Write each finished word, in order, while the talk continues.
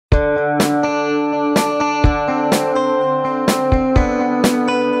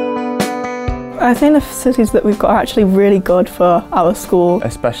I think the facilities that we've got are actually really good for our school.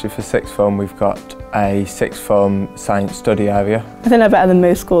 Especially for sixth form, we've got a sixth form science study area. I think they're better than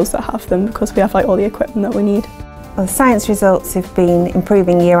most schools that have them because we have all the equipment that we need. Well, the science results have been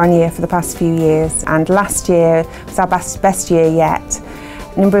improving year on year for the past few years, and last year was our best year yet.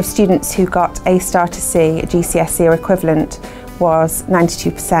 The number of students who got A star to C, a GCSE or equivalent, was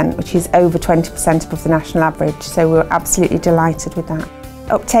 92%, which is over 20% above the national average, so we're absolutely delighted with that.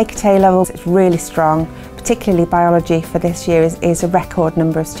 Uptake at A levels is really strong, particularly biology for this year is a record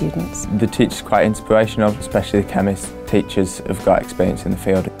number of students. The teachers are quite inspirational, especially the chemist teachers have got experience in the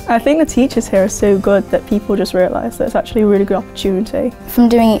field. I think the teachers here are so good that people just realise that it's actually a really good opportunity. From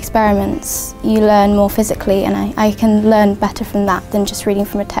doing experiments, you learn more physically, and I can learn better from that than just reading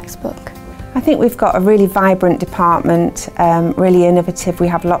from a textbook. I think we've got a really vibrant department, really innovative. We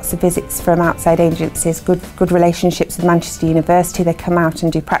have lots of visits from outside agencies, good relationships with Manchester University. They come out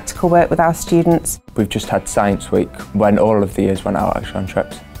and do practical work with our students. We've just had Science Week when all of the years went out actually on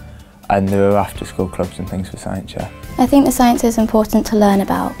trips, and there were after school clubs and things for science, yeah. I think the science is important to learn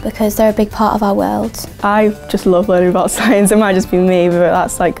about because they're a big part of our world. I just love learning about science. It might just be me, but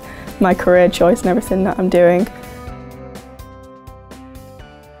that's like my career choice and everything that I'm doing.